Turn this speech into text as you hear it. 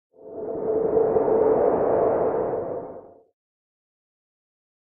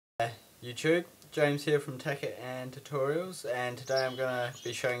YouTube, James here from Tekkit and Tutorials, and today I'm going to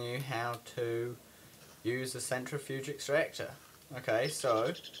be showing you how to use a centrifuge extractor. Okay,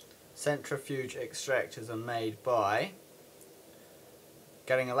 so centrifuge extractors are made by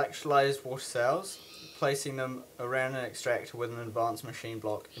getting electrolyzed water cells, placing them around an extractor with an advanced machine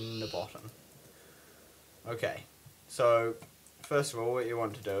block in the bottom. Okay, so first of all what you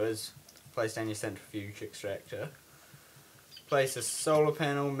want to do is place down your centrifuge extractor. Place a solar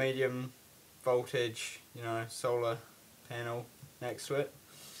panel, medium voltage, solar panel next to it,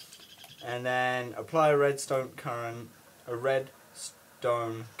 and then apply a redstone current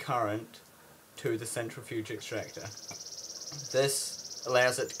to the centrifuge extractor. This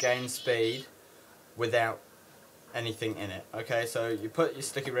allows it to gain speed without anything in it. Okay, so you put your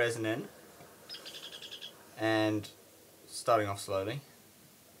sticky resin in, and starting off slowly,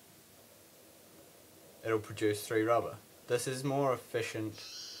 it'll produce 3 rubber. This is more efficient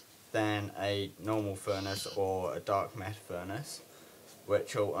than a normal furnace or a dark matter furnace,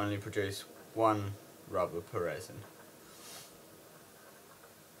 which will only produce 1 rubber per resin.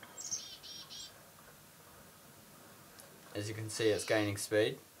 As you can see, it's gaining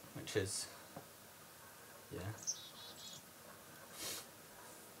speed, which is,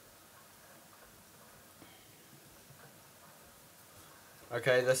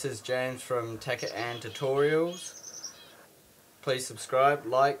 Okay, this is James from Tekkit and Tutorials. Please subscribe,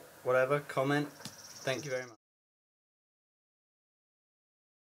 like, whatever, comment. Thank you very much.